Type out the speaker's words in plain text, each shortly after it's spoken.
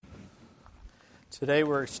Today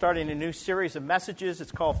we're starting a new series of messages.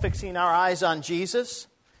 It's called Fixing Our Eyes on Jesus.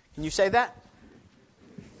 Can you say that?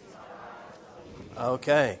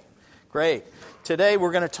 Okay, great. Today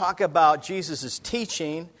we're going to talk about Jesus'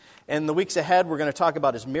 teaching. In the weeks ahead, we're going to talk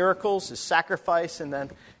about his miracles, his sacrifice, and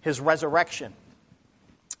then his resurrection.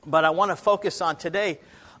 But I want to focus on today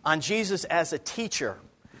on Jesus as a teacher.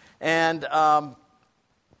 And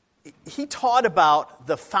he taught about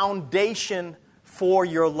the foundation for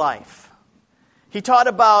your life. He taught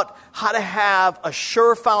about how to have a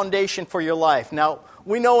sure foundation for your life. Now,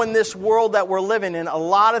 we know in this world that we're living in, a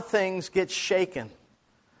lot of things get shaken.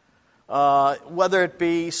 Whether it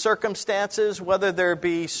be circumstances, whether there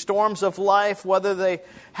be storms of life, whether they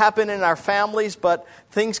happen in our families, but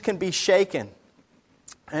things can be shaken.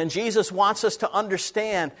 And Jesus wants us to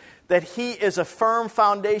understand that he is a firm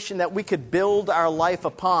foundation that we could build our life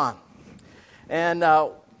upon. And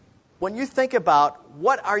when you think about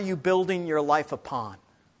what are you building your life upon,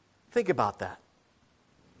 think about that.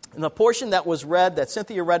 And the portion that was read, that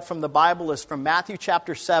Cynthia read from the Bible, is from Matthew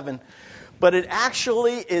chapter 7. But it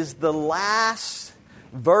actually is the last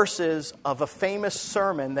verses of a famous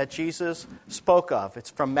sermon that Jesus spoke of. It's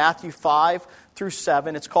from Matthew 5 through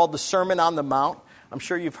 7. It's called the Sermon on the Mount. I'm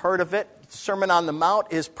sure you've heard of it. Sermon on the Mount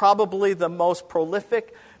is probably the most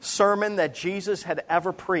prolific sermon that Jesus had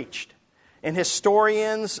ever preached. And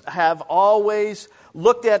historians have always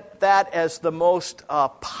looked at that as the most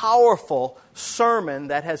powerful sermon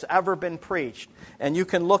that has ever been preached. And you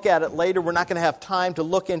can look at it later. We're not going to have time to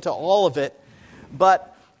look into all of it.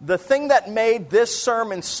 But the thing that made this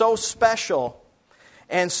sermon so special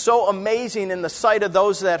and so amazing in the sight of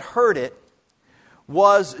those that heard it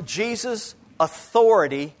was Jesus'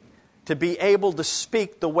 authority to be able to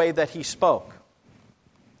speak the way that he spoke.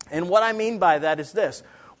 And what I mean by that is this.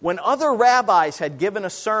 When other rabbis had given a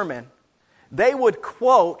sermon, they would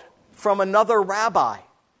quote from another rabbi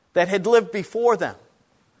that had lived before them.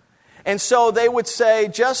 And so they would say,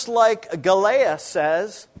 just like Galileo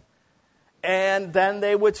says, and then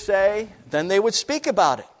they would speak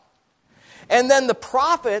about it. And then the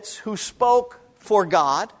prophets who spoke for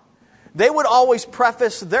God, they would always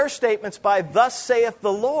preface their statements by, "Thus saith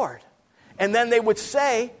the Lord." And then they would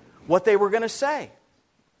say what they were going to say.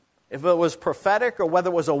 If it was prophetic or whether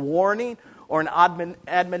it was a warning or an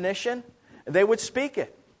admonition, they would speak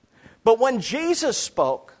it. But when Jesus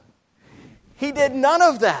spoke, he did none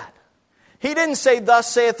of that. He didn't say, "Thus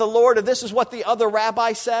saith the Lord," or "This is what the other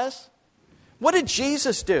rabbi says." What did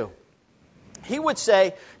Jesus do? He would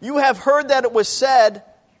say, "You have heard that it was said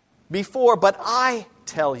before, but I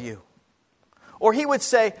tell you." Or he would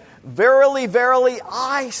say, "Verily, verily,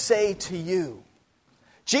 I say to you."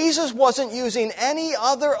 Jesus wasn't using any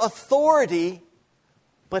other authority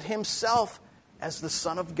but himself as the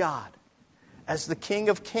Son of God, as the King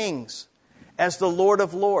of Kings, as the Lord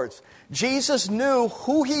of Lords. Jesus knew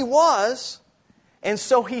who he was, and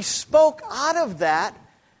so he spoke out of that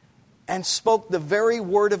and spoke the very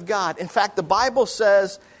Word of God. In fact, the Bible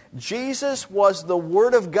says Jesus was the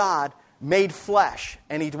Word of God made flesh,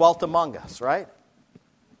 and he dwelt among us, right?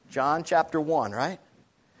 John chapter 1, right?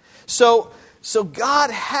 So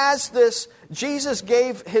God has this, Jesus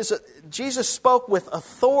spoke with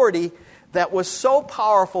authority that was so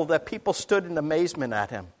powerful that people stood in amazement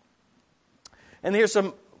at him. And here's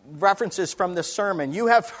some references from this sermon. "You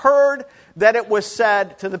have heard that it was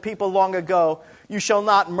said to the people long ago, 'You shall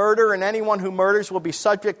not murder, and anyone who murders will be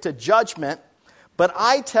subject to judgment.' But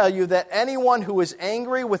I tell you that anyone who is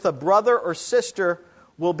angry with a brother or sister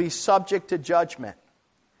will be subject to judgment."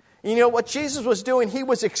 You know what Jesus was doing? He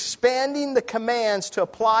was expanding the commands to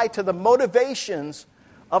apply to the motivations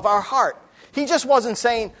of our heart. He just wasn't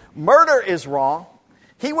saying murder is wrong.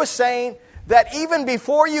 He was saying that even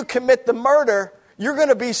before you commit the murder, you're going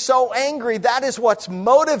to be so angry. That is what's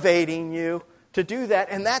motivating you to do that.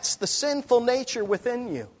 And that's the sinful nature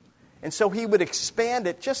within you. And so he would expand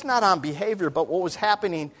it, just not on behavior, but what was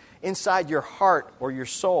happening inside your heart or your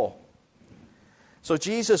soul. So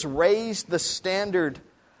Jesus raised the standard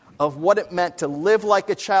of what it meant to live like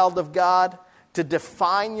a child of God, to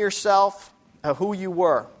define yourself of who you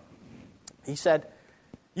were. He said,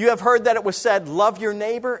 "You have heard that it was said, 'Love your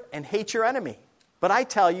neighbor and hate your enemy.' But I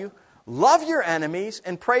tell you, love your enemies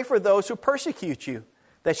and pray for those who persecute you,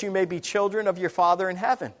 that you may be children of your Father in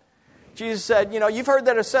heaven." Jesus said, you've heard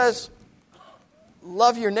that it says,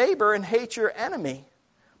 "Love your neighbor and hate your enemy."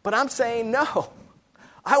 But I'm saying, no,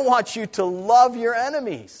 I want you to love your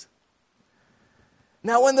enemies.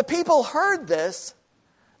 Now, when the people heard this,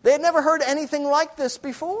 they had never heard anything like this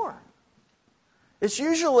before. It's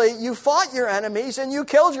usually you fought your enemies and you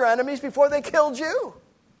killed your enemies before they killed you.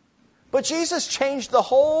 But Jesus changed the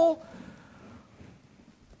whole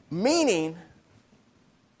meaning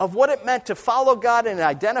of what it meant to follow God and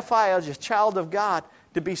identify as a child of God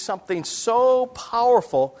to be something so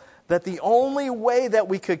powerful that the only way that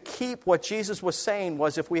we could keep what Jesus was saying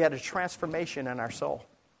was if we had a transformation in our soul.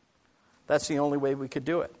 That's the only way we could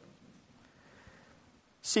do it.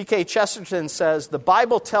 C.K. Chesterton says, the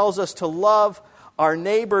Bible tells us to love our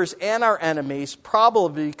neighbors and our enemies,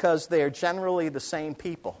 probably because they are generally the same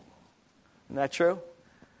people. Isn't that true?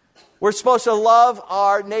 We're supposed to love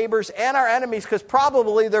our neighbors and our enemies because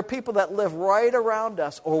probably they're people that live right around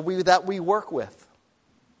us or that we work with.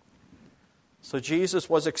 So Jesus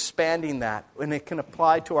was expanding that, and it can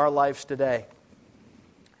apply to our lives today.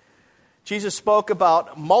 Jesus spoke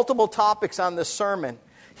about multiple topics on this sermon.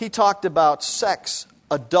 He talked about sex,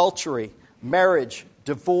 adultery, marriage,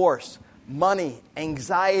 divorce, money,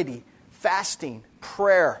 anxiety, fasting,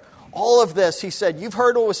 prayer. All of this, he said, you've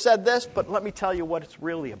heard what was said this, but let me tell you what it's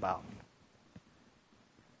really about.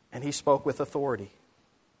 And he spoke with authority.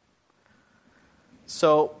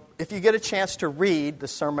 So if you get a chance to read the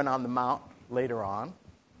Sermon on the Mount later on,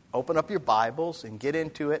 open up your Bibles and get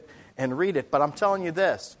into it and read it. But I'm telling you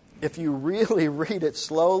this, if you really read it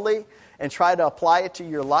slowly and try to apply it to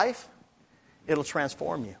your life, it'll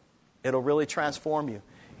transform you. It'll really transform you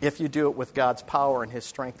if you do it with God's power and His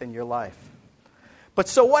strength in your life. But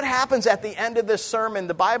so what happens at the end of this sermon?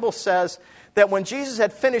 The Bible says that when Jesus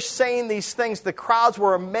had finished saying these things, the crowds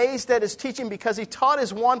were amazed at His teaching because He taught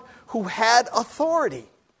as one who had authority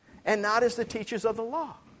and not as the teachers of the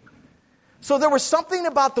law. So there was something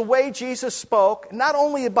about the way Jesus spoke, not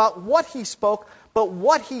only about what He spoke, but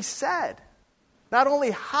what He said. Not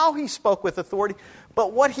only how He spoke with authority,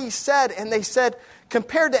 but what He said. And they said,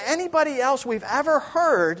 compared to anybody else we've ever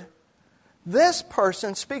heard, this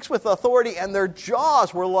person speaks with authority, and their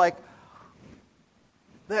jaws were like,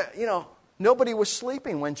 nobody was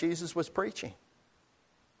sleeping when Jesus was preaching.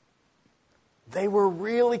 They were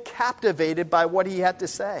really captivated by what He had to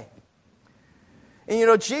say.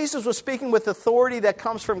 And Jesus was speaking with authority that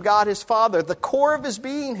comes from God His Father, the core of His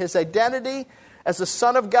being, His identity as the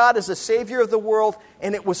Son of God, as the Savior of the world,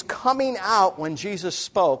 and it was coming out when Jesus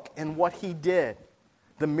spoke and what He did,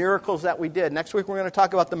 the miracles that we did. Next week we're going to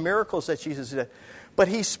talk about the miracles that Jesus did. But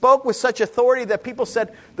He spoke with such authority that people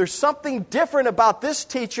said, there's something different about this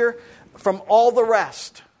teacher from all the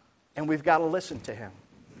rest, and we've got to listen to Him.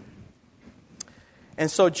 And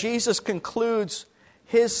so Jesus concludes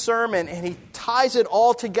His sermon, and He ties it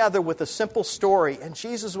all together with a simple story. And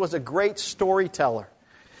Jesus was a great storyteller.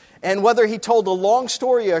 And whether He told a long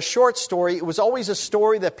story or a short story, it was always a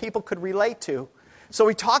story that people could relate to. So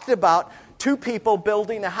He talked about two people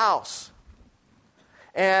building a house.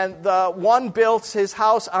 And the one builds his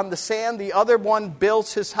house on the sand. The other one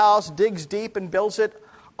builds his house, digs deep, and builds it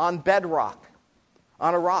on bedrock,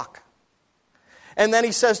 on a rock. And then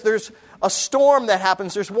He says there's a storm that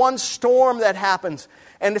happens. There's one storm that happens.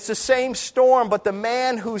 And it's the same storm, but the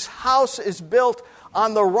man whose house is built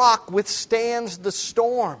on the rock withstands the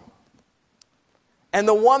storm. And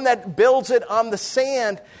the one that builds it on the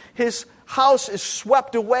sand, his house is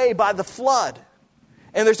swept away by the flood.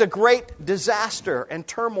 And there's a great disaster and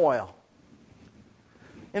turmoil.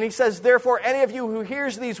 And He says, therefore, any of you who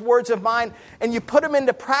hears these words of mine and you put them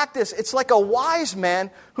into practice, it's like a wise man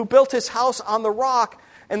who built his house on the rock.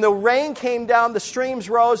 And the rain came down, the streams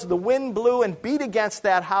rose, the wind blew and beat against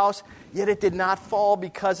that house, yet it did not fall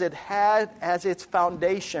because it had as its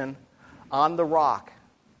foundation on the rock.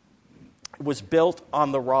 It was built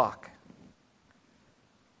on the rock.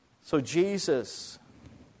 So Jesus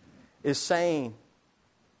is saying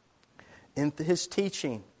in His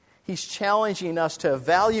teaching, He's challenging us to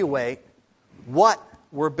evaluate what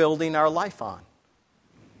we're building our life on.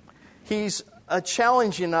 He's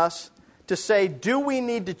challenging us to say, do we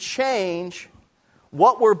need to change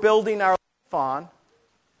what we're building our life on?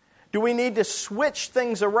 Do we need to switch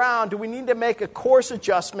things around? Do we need to make a course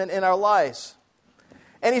adjustment in our lives?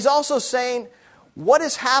 And He's also saying, what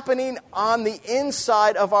is happening on the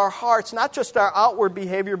inside of our hearts, not just our outward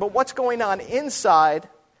behavior, but what's going on inside,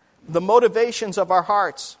 the motivations of our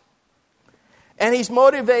hearts. And He's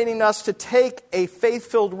motivating us to take a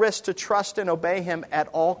faith-filled risk to trust and obey Him at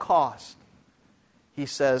all costs. He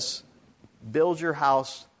says, build your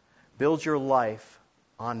house, build your life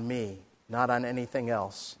on me, not on anything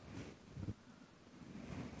else.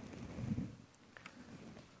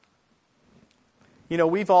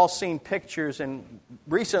 We've all seen pictures, and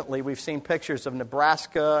recently we've seen pictures of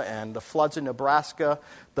Nebraska and the floods in Nebraska,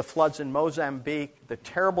 the floods in Mozambique, the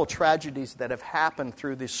terrible tragedies that have happened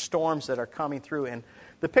through these storms that are coming through. And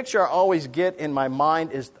the picture I always get in my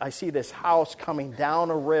mind is I see this house coming down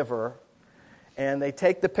a river, And they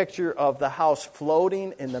take the picture of the house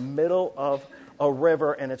floating in the middle of a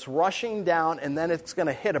river, and it's rushing down, and then it's going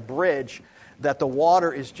to hit a bridge that the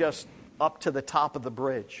water is just up to the top of the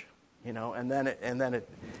bridge, and then it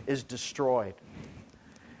is destroyed.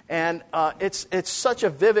 And it's such a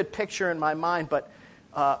vivid picture in my mind, but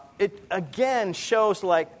it again shows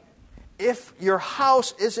like if your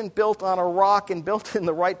house isn't built on a rock and built in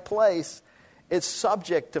the right place, it's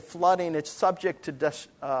subject to flooding, it's subject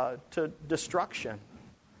to destruction.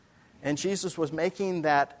 And Jesus was making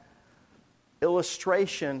that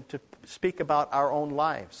illustration to speak about our own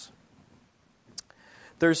lives.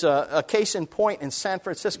 There's a case in point in San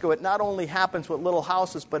Francisco. It not only happens with little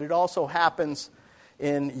houses, but it also happens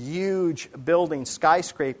in huge buildings,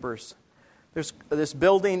 skyscrapers. There's this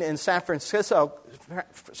building in San Francisco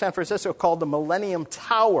called the Millennium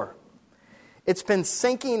Tower. It's been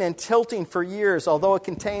sinking and tilting for years, although it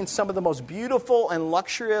contains some of the most beautiful and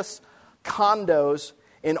luxurious condos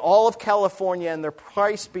in all of California, and they're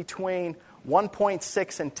priced between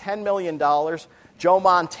 $1.6 and $10 million. Joe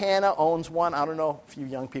Montana owns one. I don't know if you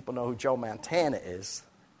young people know who Joe Montana is.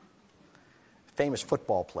 Famous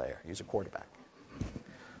football player. He's a quarterback.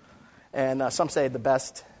 And some say the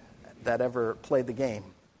best that ever played the game.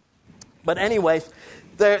 But anyways,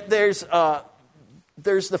 there's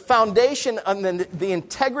the foundation, and the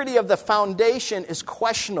integrity of the foundation is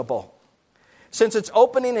questionable. Since its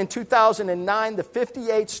opening in 2009, the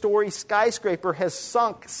 58-story skyscraper has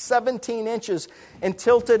sunk 17 inches and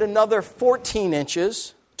tilted another 14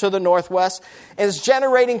 inches to the northwest, and is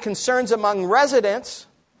generating concerns among residents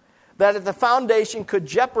that the foundation could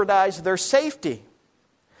jeopardize their safety.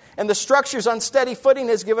 And the structure's unsteady footing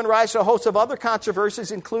has given rise to a host of other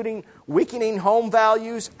controversies, including weakening home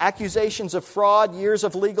values, accusations of fraud, years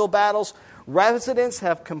of legal battles. Residents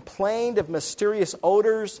have complained of mysterious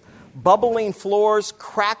odors, bubbling floors,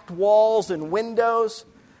 cracked walls and windows.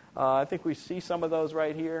 I think we see some of those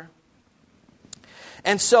right here.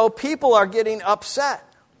 And so people are getting upset.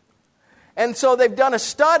 And so they've done a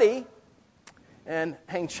study, and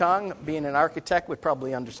Heng Chang, being an architect, would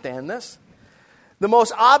probably understand this. The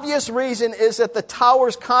most obvious reason is that the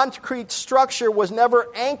tower's concrete structure was never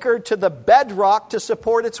anchored to the bedrock to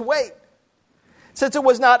support its weight. Since it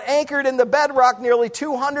was not anchored in the bedrock nearly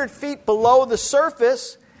 200 feet below the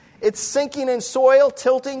surface, it's sinking in soil,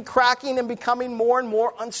 tilting, cracking, and becoming more and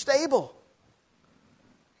more unstable.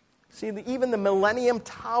 See, even the Millennium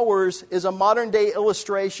Towers is a modern-day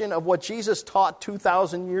illustration of what Jesus taught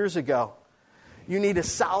 2,000 years ago. You need a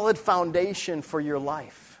solid foundation for your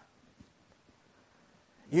life.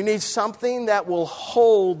 You need something that will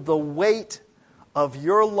hold the weight of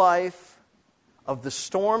your life, of the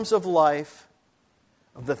storms of life,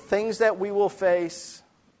 of the things that we will face.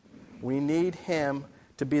 We need Him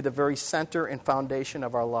to be the very center and foundation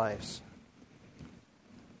of our lives.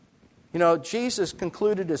 Jesus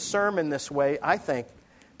concluded his sermon this way, I think,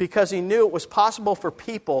 because he knew it was possible for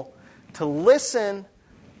people to listen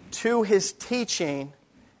to his teaching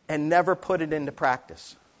and never put it into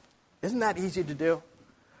practice. Isn't that easy to do?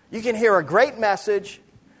 You can hear a great message,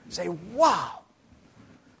 say, wow,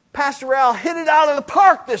 Pastor Al hit it out of the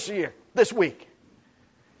park this week.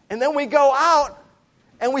 And then we go out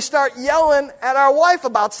and we start yelling at our wife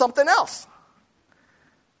about something else.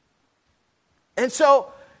 And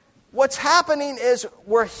so what's happening is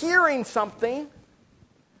we're hearing something,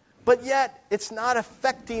 but yet it's not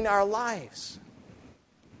affecting our lives.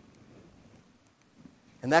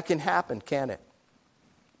 And that can happen, can't it?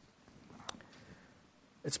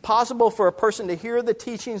 It's possible for a person to hear the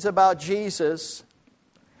teachings about Jesus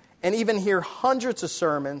and even hear hundreds of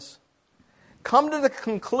sermons, come to the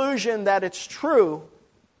conclusion that it's true,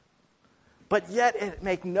 but yet it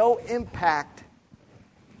make no impact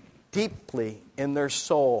deeply in their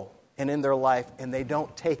soul and in their life, and they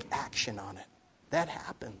don't take action on it. That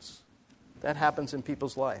happens. That happens in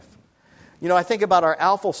people's life. I think about our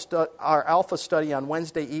Alpha study on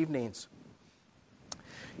Wednesday evenings.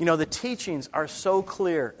 The teachings are so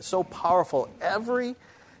clear, so powerful. Every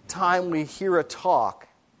time we hear a talk,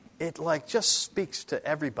 it just speaks to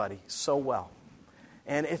everybody so well.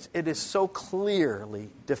 And it is so clearly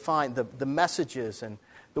defined, the messages and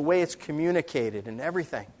the way it's communicated and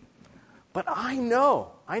everything. But I know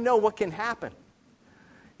what can happen.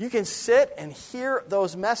 You can sit and hear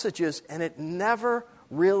those messages and it never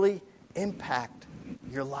really impact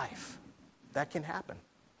your life. That can happen.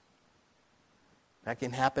 That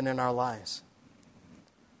can happen in our lives.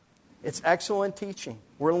 It's excellent teaching.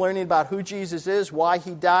 We're learning about who Jesus is, why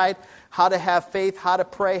He died, how to have faith, how to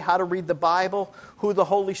pray, how to read the Bible, who the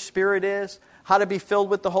Holy Spirit is, how to be filled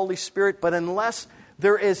with the Holy Spirit. But unless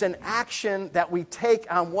there is an action that we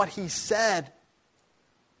take on what He said,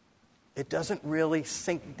 it doesn't really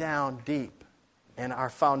sink down deep, and our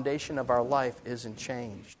foundation of our life isn't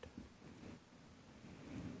changed.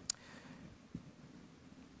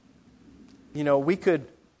 You know, we could,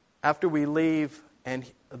 after we leave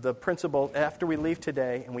today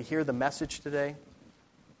and we hear the message today,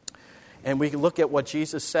 and we look at what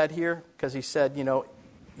Jesus said here, because he said,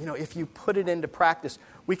 if you put it into practice,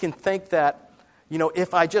 we can think that,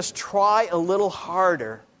 if I just try a little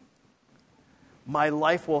harder, my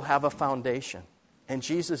life will have a foundation. And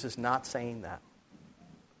Jesus is not saying that.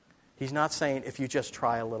 He's not saying if you just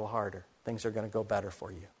try a little harder, things are going to go better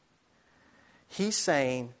for you. He's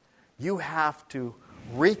saying you have to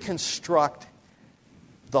reconstruct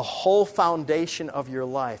the whole foundation of your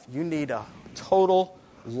life. You need a total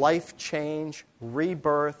life change,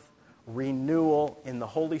 rebirth, renewal in the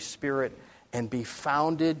Holy Spirit, and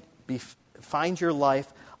find your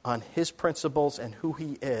life on His principles and who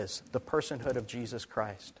He is, the personhood of Jesus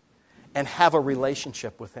Christ, and have a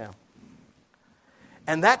relationship with Him.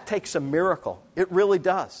 And that takes a miracle. It really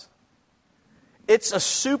does. It's a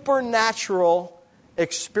supernatural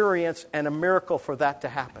experience and a miracle for that to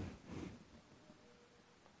happen.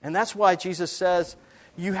 And that's why Jesus says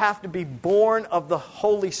you have to be born of the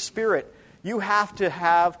Holy Spirit. You have to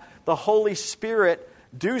have the Holy Spirit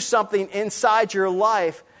do something inside your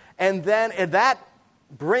life, and then that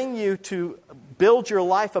bring you to build your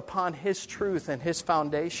life upon His truth and His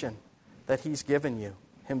foundation that He's given you,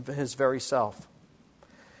 His very self.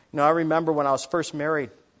 I remember when I was first married,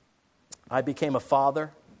 I became a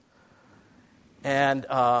father. And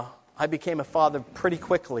I became a father pretty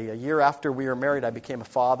quickly. A year after we were married, I became a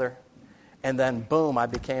father. And then, boom, I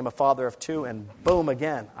became a father of 2. And boom,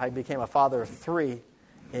 again, I became a father of 3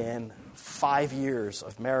 in 5 years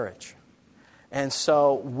of marriage. And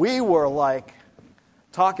so we were like,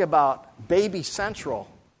 talk about baby central,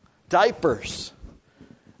 diapers,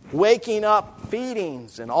 waking up,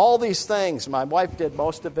 feedings, and all these things. My wife did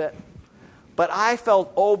most of it. But I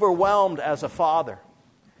felt overwhelmed as a father.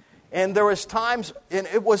 And there was times, and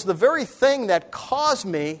it was the very thing that caused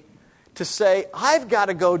me to say, I've got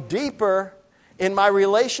to go deeper in my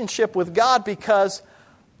relationship with God, because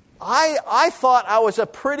I thought I was a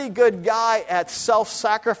pretty good guy at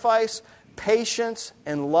self-sacrifice, patience,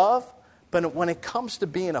 and love. But when it comes to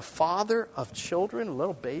being a father of children,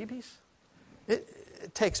 little babies,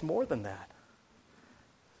 it takes more than that.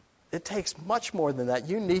 It takes much more than that.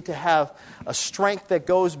 You need to have a strength that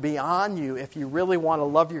goes beyond you if you really want to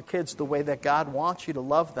love your kids the way that God wants you to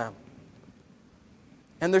love them.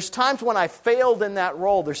 And there's times when I failed in that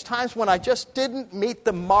role. There's times when I just didn't meet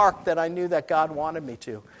the mark that I knew that God wanted me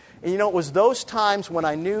to. And it was those times when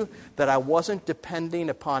I knew that I wasn't depending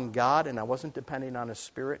upon God and I wasn't depending on His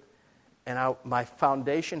Spirit. And my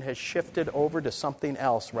foundation has shifted over to something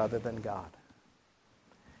else rather than God.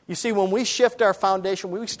 You see, when we shift our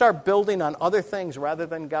foundation, when we start building on other things rather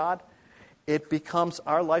than God,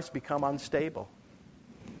 our lives become unstable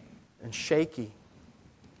and shaky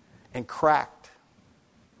and cracked.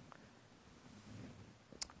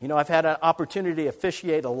 I've had an opportunity to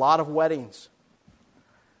officiate a lot of weddings.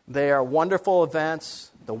 They are wonderful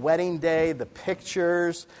events. The wedding day, the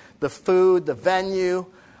pictures, the food, the venue,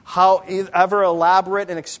 however elaborate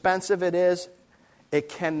and expensive it is, it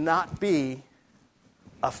cannot be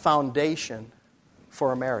a foundation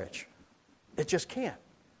for a marriage. It just can't.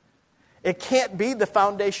 It can't be the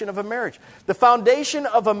foundation of a marriage. The foundation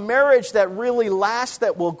of a marriage that really lasts,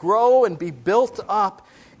 that will grow and be built up,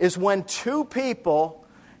 is when 2 people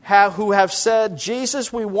who have said,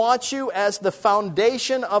 Jesus, we want you as the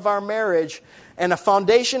foundation of our marriage and a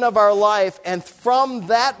foundation of our life, and from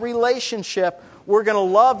that relationship, we're going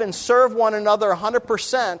to love and serve one another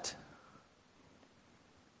 100%.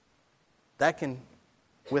 That can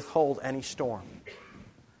withhold any storm.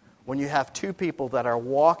 When you have 2 people that are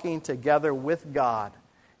walking together with God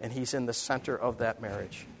and He's in the center of that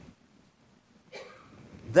marriage,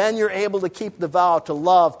 then you're able to keep the vow to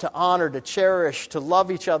love, to honor, to cherish, to love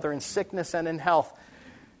each other in sickness and in health.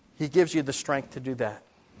 He gives you the strength to do that.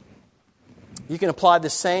 You can apply the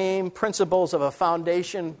same principles of a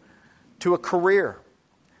foundation to a career.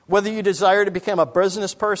 Whether you desire to become a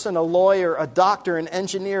business person, a lawyer, a doctor, an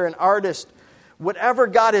engineer, an artist, whatever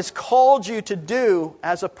God has called you to do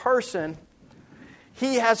as a person,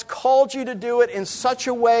 He has called you to do it in such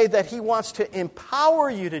a way that He wants to empower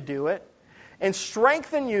you to do it and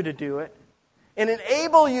strengthen you to do it and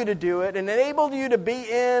enable you to do it and enable you to be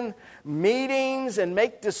in meetings and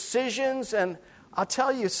make decisions. And I'll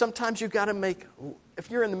tell you, sometimes you've got to make,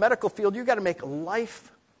 if you're in the medical field, you've got to make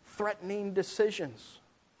life-threatening decisions.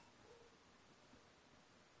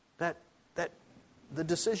 That the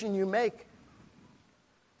decision you make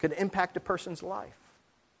could impact a person's life.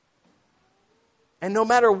 And no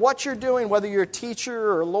matter what you're doing, whether you're a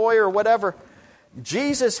teacher or a lawyer or whatever,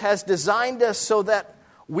 Jesus has designed us so that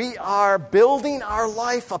we are building our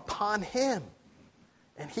life upon Him.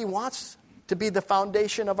 And He wants to be the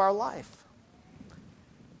foundation of our life.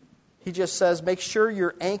 He just says, make sure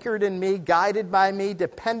you're anchored in me, guided by me,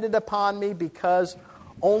 dependent upon me, because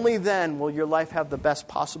only then will your life have the best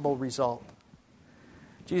possible result.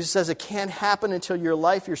 Jesus says it can't happen until your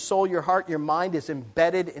life, your soul, your heart, your mind is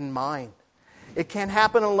embedded in mine. It can't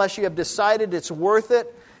happen unless you have decided it's worth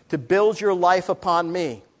it to build your life upon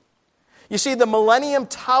me. You see, the Millennium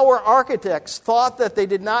Tower architects thought that they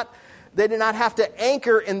did not have to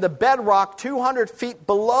anchor in the bedrock 200 feet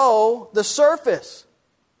below the surface.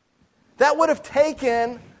 That would have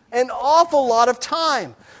taken an awful lot of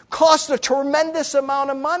time, cost a tremendous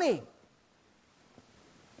amount of money.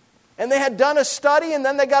 And they had done a study, and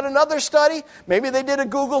then they got another study. Maybe they did a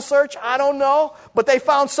Google search, I don't know. But they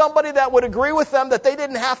found somebody that would agree with them that they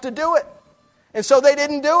didn't have to do it. And so they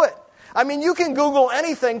didn't do it. I mean, you can Google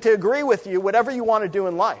anything to agree with you, whatever you want to do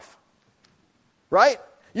in life. Right?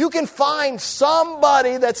 You can find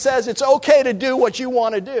somebody that says it's okay to do what you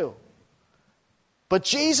want to do. But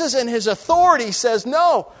Jesus in His authority says,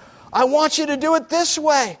 no, I want you to do it this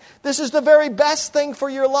way. This is the very best thing for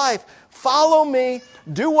your life. Follow me.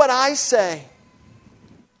 Do what I say.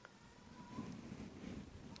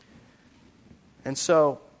 And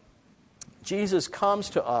so, Jesus comes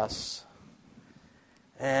to us,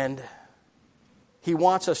 and He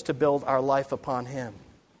wants us to build our life upon Him.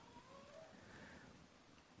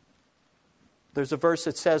 There's a verse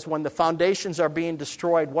that says, when the foundations are being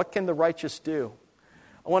destroyed, what can the righteous do?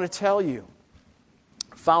 I want to tell you,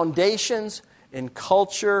 foundations in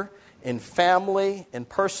culture, in family, in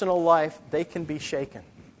personal life, they can be shaken.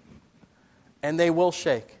 And they will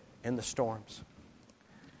shake in the storms.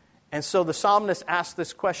 And so the psalmist asks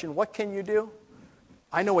this question, what can you do?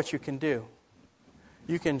 I know what you can do.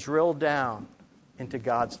 You can drill down into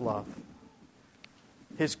God's love,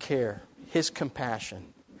 His care, His compassion,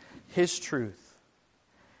 His truth.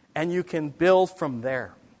 And you can build from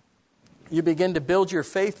there. You begin to build your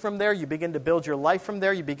faith from there. You begin to build your life from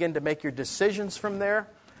there. You begin to make your decisions from there.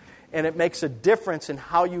 And it makes a difference in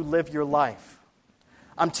how you live your life.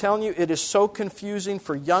 I'm telling you, it is so confusing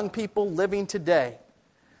for young people living today.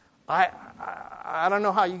 I don't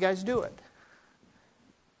know how you guys do it.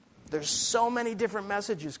 There's so many different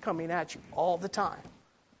messages coming at you all the time.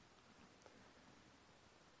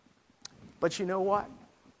 But you know what?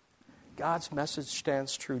 God's message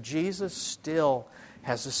stands true. Jesus still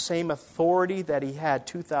has the same authority that He had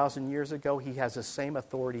 2,000 years ago. He has the same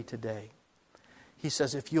authority today. He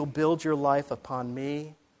says, if you'll build your life upon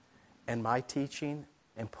me and my teaching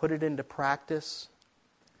and put it into practice,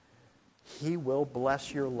 He will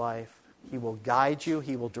bless your life. He will guide you.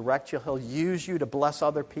 He will direct you. He'll use you to bless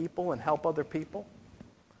other people and help other people.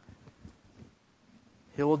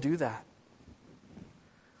 He will do that.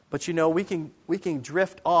 But you know, we can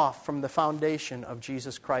drift off from the foundation of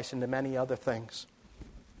Jesus Christ into many other things.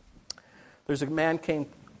 There's a man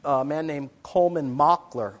named Coleman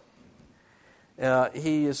Mockler.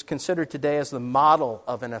 He is considered today as the model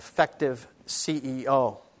of an effective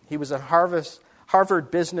CEO. He was a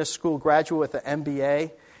Harvard Business School graduate with an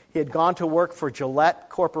MBA. He had gone to work for Gillette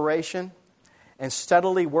Corporation and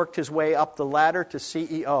steadily worked his way up the ladder to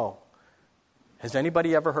CEO. Has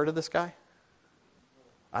anybody ever heard of this guy?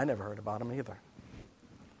 I never heard about him either.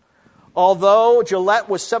 Although Gillette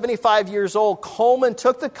was 75 years old, Coleman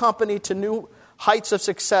took the company to new heights of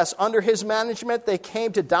success. Under his management, they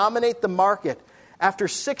came to dominate the market. After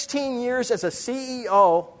 16 years as a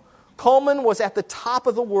CEO, Coleman was at the top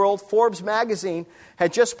of the world. Forbes magazine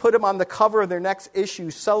had just put him on the cover of their next issue,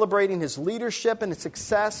 celebrating his leadership and his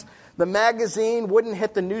success. The magazine wouldn't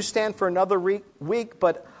hit the newsstand for another week,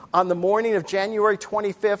 but on the morning of January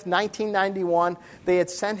 25th, 1991, they had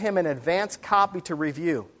sent him an advance copy to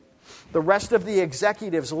review. The rest of the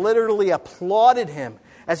executives literally applauded him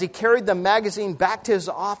as he carried the magazine back to his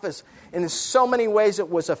office. And in so many ways, it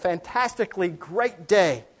was a fantastically great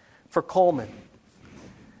day for Coleman.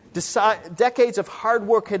 Decades of hard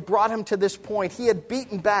work had brought him to this point. He had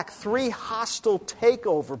beaten back 3 hostile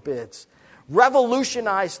takeover bids,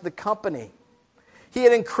 revolutionized the company. He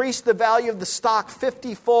had increased the value of the stock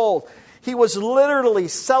 50-fold. He was literally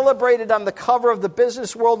celebrated on the cover of the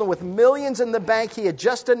Business World, and with millions in the bank, he had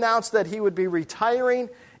just announced that he would be retiring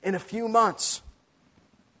in a few months.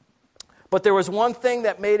 But there was one thing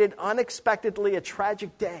that made it unexpectedly a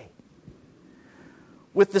tragic day.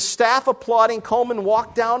 With the staff applauding, Coleman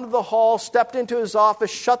walked down to the hall, stepped into his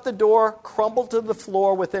office, shut the door, crumbled to the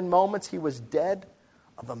floor. Within moments, he was dead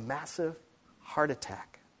of a massive heart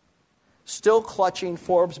attack, still clutching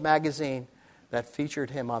Forbes magazine that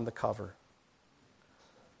featured him on the cover.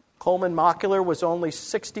 Coleman Mockler was only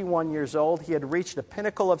 61 years old. He had reached a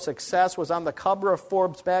pinnacle of success, was on the cover of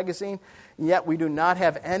Forbes magazine, and yet we do not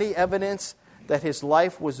have any evidence that his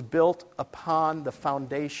life was built upon the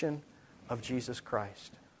foundation of Jesus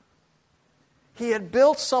Christ. He had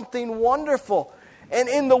built something wonderful, and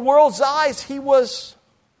in the world's eyes, he was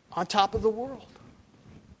on top of the world.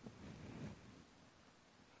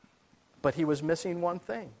 But he was missing one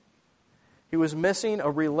thing. He was missing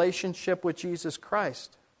a relationship with Jesus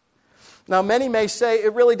Christ. Now, many may say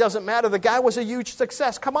it really doesn't matter. The guy was a huge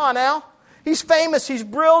success. Come on, Al. He's famous. He's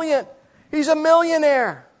brilliant. He's a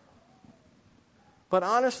millionaire. But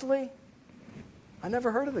honestly, I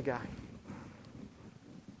never heard of the guy.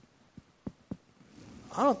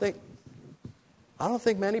 I don't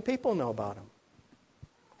think many people know about him.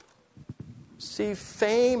 See,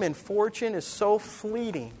 fame and fortune is so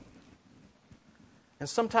fleeting. And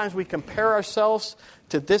sometimes we compare ourselves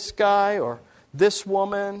to this guy or this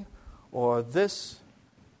woman or this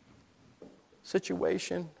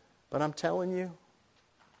situation. But I'm telling you,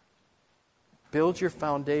 build your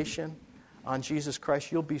foundation on Jesus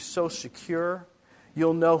Christ. You'll be so secure.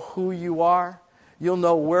 You'll know who you are. You'll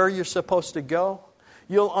know where you're supposed to go.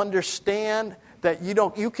 You'll understand that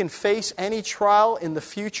you can face any trial in the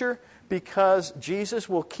future because Jesus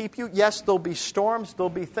will keep you. Yes, there'll be storms, there'll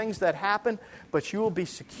be things that happen, but you will be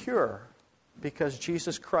secure because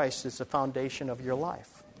Jesus Christ is the foundation of your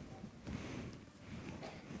life.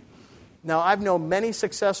 Now, I've known many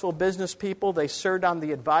successful business people. They served on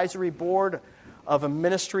the advisory board of a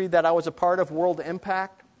ministry that I was a part of, World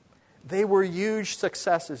Impact. They were huge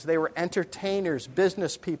successes. They were entertainers,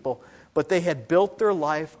 business people, but they had built their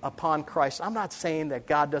life upon Christ. I'm not saying that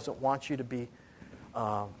God doesn't want you to be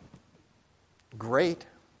great,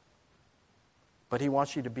 but He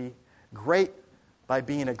wants you to be great by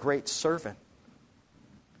being a great servant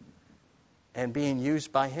and being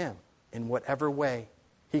used by Him in whatever way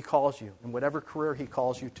He calls you, in whatever career He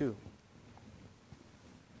calls you to.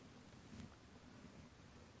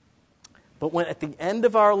 But when at the end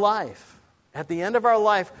of our life,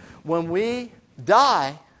 when we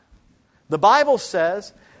die, the Bible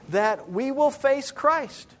says that we will face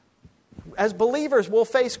Christ. As believers, we'll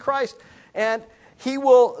face Christ. And He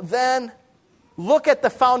will then look at the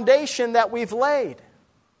foundation that we've laid.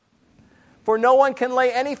 For no one can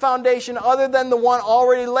lay any foundation other than the one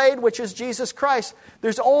already laid, which is Jesus Christ.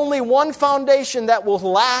 There's only one foundation that will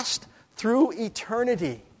last through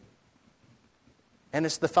eternity. And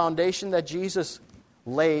it's the foundation that Jesus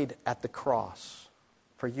laid at the cross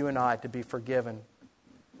for you and I to be forgiven.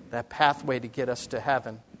 That pathway to get us to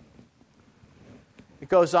heaven. It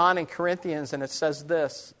goes on in Corinthians and it says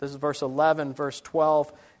this. This is verse 11, verse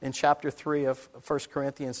 12 in chapter 3 of 1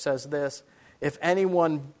 Corinthians says this. If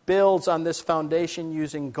anyone builds on this foundation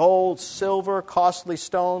using gold, silver, costly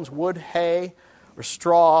stones, wood, hay, or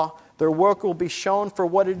straw, their work will be shown for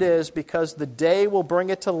what it is because the day will bring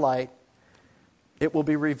it to light. It will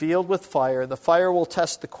be revealed with fire. The fire will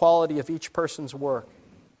test the quality of each person's work.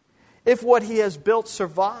 If what he has built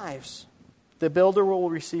survives, the builder will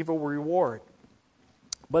receive a reward.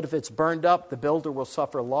 But if it's burned up, the builder will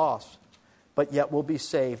suffer loss, but yet will be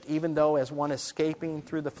saved, even though as one escaping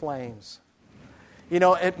through the flames. You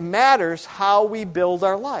know, it matters how we build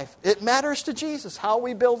our life. It matters to Jesus how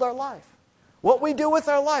we build our life. What we do with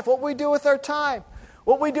our life, what we do with our time,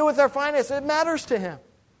 what we do with our finances, it matters to Him.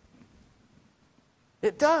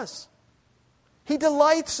 It does. He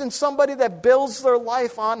delights in somebody that builds their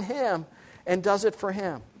life on Him and does it for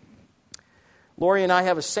Him. Lori and I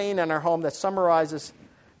have a saying in our home that summarizes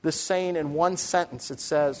this saying in one sentence. It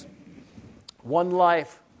says, one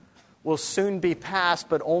life will soon be past,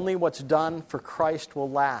 but only what's done for Christ will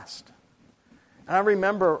last. And I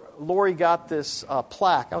remember Lori got this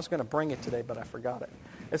plaque. I was going to bring it today, but I forgot it.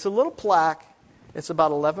 It's a little plaque. It's about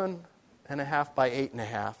 11.5 by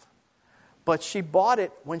 8.5. But she bought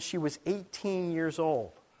it when she was 18 years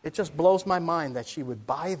old. It just blows my mind that she would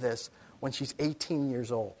buy this when she's 18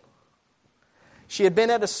 years old. She had been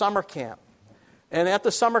at a summer camp. And at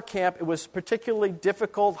the summer camp, it was particularly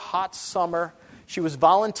difficult, hot summer. She was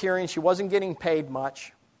volunteering. She wasn't getting paid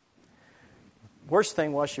much. Worst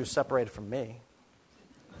thing was she was separated from me.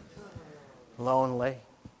 Lonely.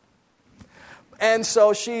 And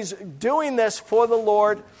so she's doing this for the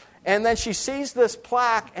Lord. And then she sees this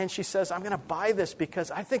plaque and she says, I'm going to buy this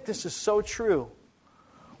because I think this is so true.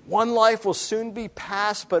 One life will soon be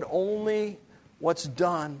past, but only what's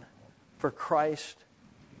done for Christ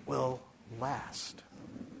will last.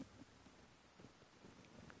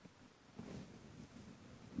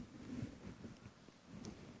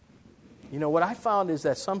 You know, what I found is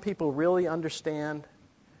that some people really understand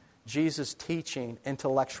Jesus' teaching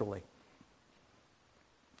intellectually.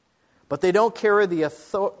 But they don't carry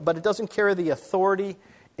but it doesn't carry the authority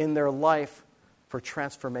in their life for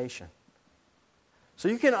transformation. So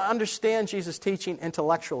you can understand Jesus' teaching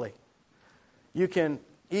intellectually. You can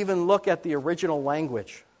even look at the original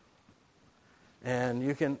language. And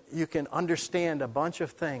you can understand a bunch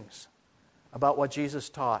of things about what Jesus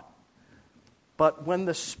taught. But when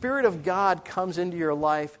the Spirit of God comes into your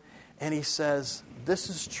life and He says, this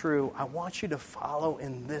is true, I want you to follow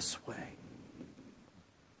in this way,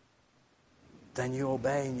 then you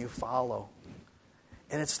obey and you follow.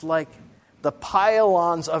 And it's like the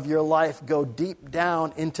pylons of your life go deep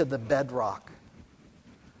down into the bedrock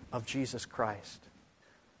of Jesus Christ.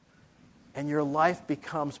 And your life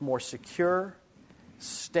becomes more secure,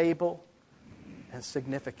 stable, and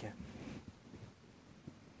significant.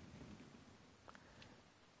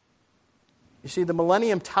 You see, the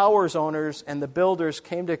Millennium Towers owners and the builders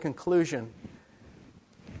came to a conclusion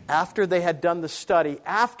after they had done the study,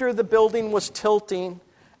 after the building was tilting,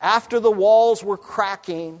 after the walls were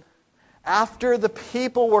cracking, after the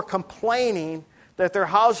people were complaining that their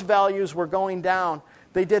house values were going down.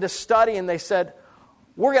 They did a study and they said,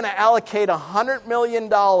 we're going to allocate $100 million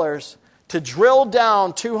to drill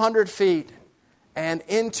down 200 feet and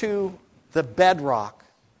into the bedrock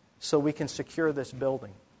so we can secure this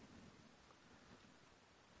building.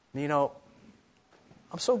 You know,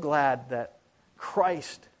 I'm so glad that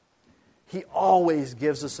Christ, He always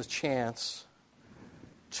gives us a chance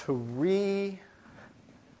to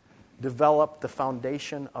redevelop the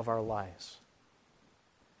foundation of our lives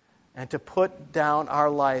and to put down our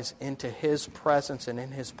lives into His presence and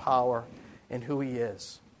in His power and who He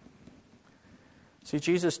is. See,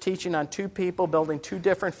 Jesus teaching on two people building two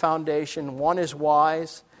different foundations. One is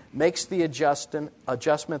wise, makes the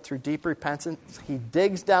adjustment through deep repentance. He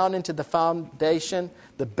digs down into the foundation,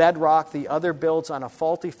 the bedrock. The other builds on a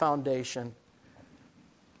faulty foundation.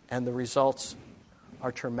 And the results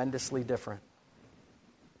are tremendously different.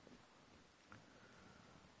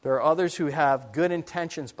 There are others who have good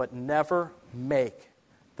intentions but never make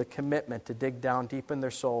the commitment to dig down deep in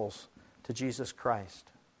their souls to Jesus Christ.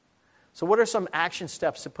 So what are some action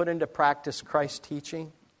steps to put into practice Christ's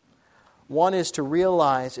teaching? One is to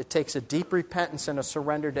realize it takes a deep repentance and a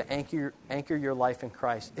surrender to anchor your life in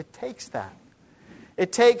Christ. It takes that.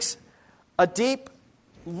 It takes a deep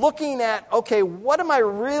looking at, okay, what am I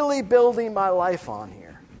really building my life on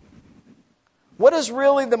here? What is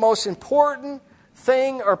really the most important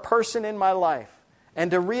thing or person in my life?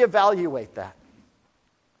 And to reevaluate that.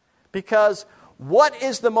 Because what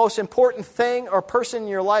is the most important thing or person in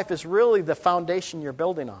your life is really the foundation you're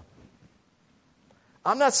building on.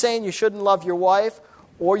 I'm not saying you shouldn't love your wife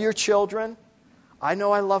or your children. I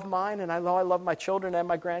know I love mine, and I know I love my children and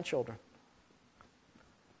my grandchildren.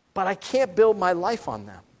 But I can't build my life on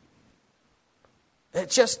them.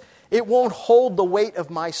 It won't hold the weight of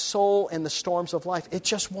my soul in the storms of life. It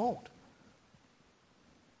just won't.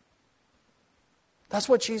 That's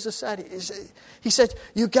what Jesus said. He said,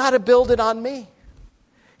 you got to build it on me.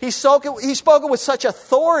 He spoke it with such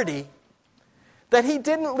authority that He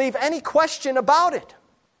didn't leave any question about it.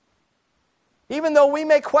 Even though we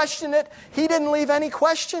may question it, He didn't leave any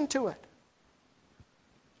question to it.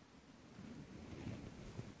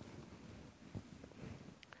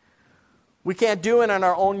 We can't do it on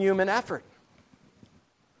our own human effort.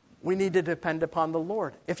 We need to depend upon the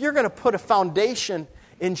Lord. If you're going to put a foundation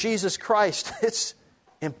in Jesus Christ, it's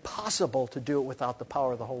impossible to do it without the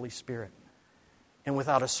power of the Holy Spirit and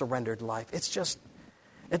without a surrendered life. It's just,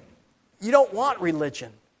 you don't want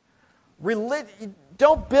religion.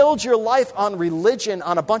 Don't build your life on religion,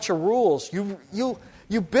 on a bunch of rules.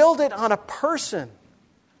 You build it on a person,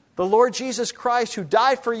 the Lord Jesus Christ, who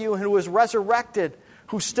died for you and who was resurrected,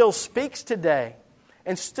 who still speaks today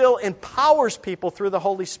and still empowers people through the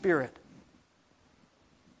Holy Spirit.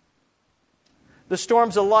 The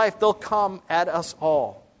storms of life, they'll come at us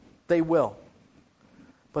all. They will.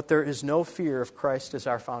 But there is no fear if Christ is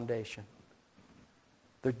our foundation.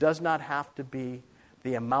 There does not have to be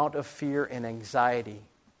the amount of fear and anxiety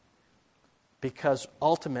because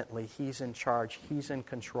ultimately He's in charge. He's in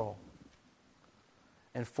control.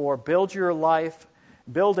 And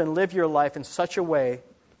build and live your life in such a way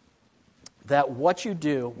that what you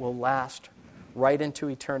do will last right into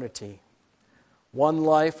eternity. One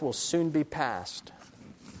life will soon be past,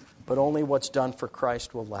 but only what's done for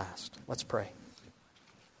Christ will last. Let's pray.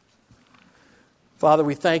 Father,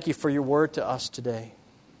 we thank You for Your word to us today.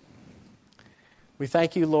 We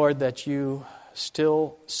thank You, Lord, that You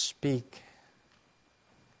still speak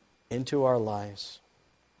into our lives.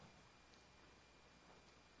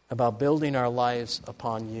 about building our lives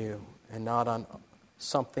upon you and not on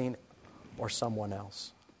something or someone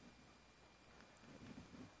else.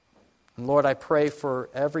 And Lord, I pray for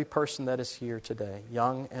every person that is here today,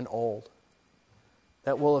 young and old,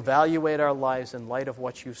 that will evaluate our lives in light of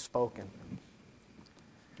what you've spoken.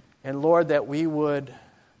 And Lord, that we would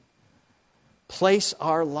place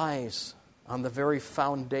our lives on the very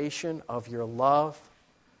foundation of your love,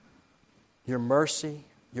 your mercy,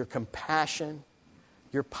 your compassion,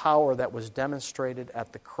 your power that was demonstrated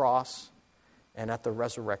at the cross and at the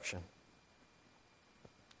resurrection.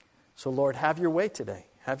 So Lord, have your way today.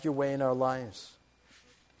 Have your way in our lives.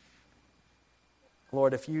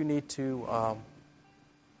 Lord, if you need to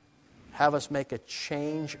have us make a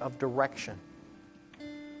change of direction,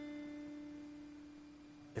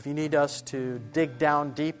 if you need us to dig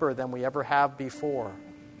down deeper than we ever have before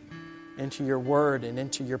into your word and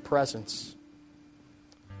into your presence,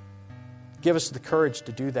 give us the courage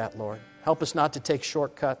to do that, Lord. Help us not to take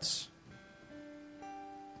shortcuts.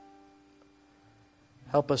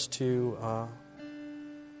 Help us to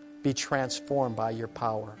be transformed by your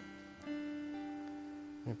power.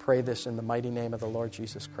 We pray this in the mighty name of the Lord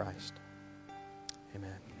Jesus Christ.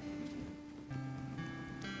 Amen.